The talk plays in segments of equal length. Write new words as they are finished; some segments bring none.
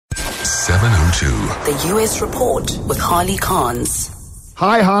702. The US Report with Harley Carnes.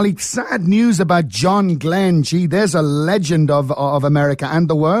 Hi, Harley. Sad news about John Glenn. Gee, there's a legend of America and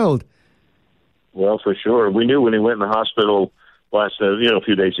the world. Well, for sure. We knew when he went in the hospital a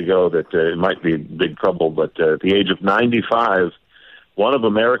few days ago that it might be big trouble. But at the age of 95, one of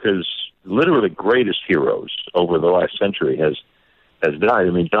America's literally greatest heroes over the last century has died. I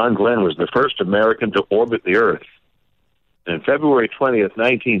mean, John Glenn was the first American to orbit the Earth. And February 20th,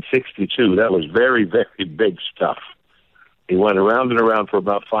 1962, that was very, very big stuff. He went around and around for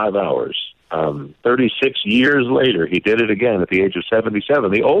about 5 hours. 36 years later, he did it again at the age of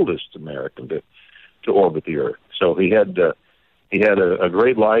 77, the oldest American to orbit the Earth. So he had a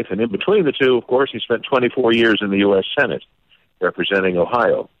great life, and in between the two, of course, he spent 24 years in the U.S. Senate representing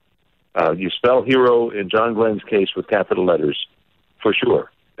Ohio. You spell hero in John Glenn's case with capital letters, for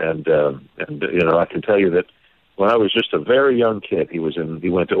sure. And I can tell you that when I was just a very young kid, he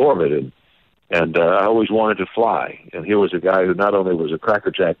went to orbit, and I always wanted to fly. And here was a guy who not only was a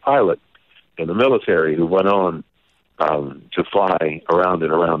crackerjack pilot in the military, who went on to fly around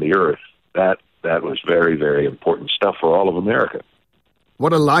and around the Earth. That was very, very important stuff for all of America.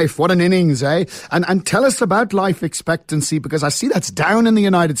 What a life, what an innings, eh? And tell us about life expectancy, because I see that's down in the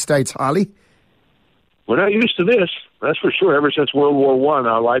United States, Harley. We're not used to this, that's for sure. Ever since World War I,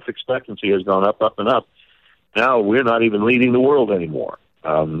 our life expectancy has gone up, up, and up. Now we're not even leading the world anymore.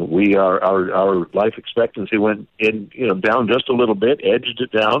 Our life expectancy went down just a little bit, edged it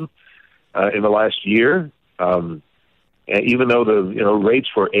down in the last year. Even though the rates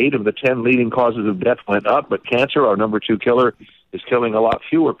for 8 of the 10 leading causes of death went up, but cancer, our number 2 killer, is killing a lot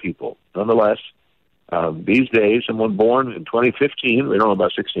fewer people. Nonetheless, these days, someone born in 2015, we don't know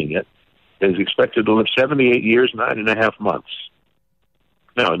about 16 yet, is expected to live 78 years, 9.5 months.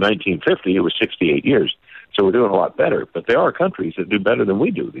 Now, in 1950, it was 68 years. So we're doing a lot better. But there are countries that do better than we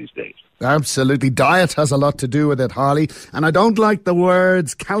do these days. Absolutely. Diet has a lot to do with it, Harley. And I don't like the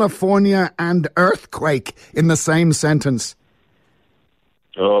words California and earthquake in the same sentence.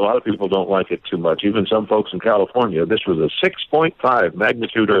 Oh, a lot of people don't like it too much. Even some folks in California. This was a 6.5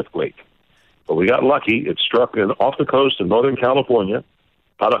 magnitude earthquake. But we got lucky. It struck off the coast of Northern California,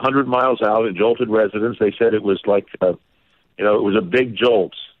 about 100 miles out, and jolted residents. They said it was like, it was a big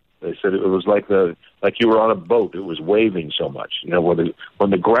jolt. They said it was like you were on a boat. It was waving so much. When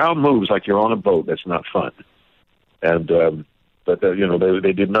the ground moves like you're on a boat, that's not fun. And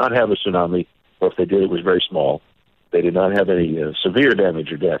they did not have a tsunami, or if they did, it was very small. They did not have any severe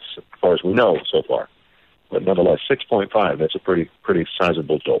damage or deaths, as far as we know so far. But nonetheless, 6.5. That's a pretty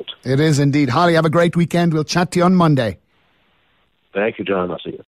sizable jolt. It is indeed. Harley, have a great weekend. We'll chat to you on Monday. Thank you, John. I'll see you.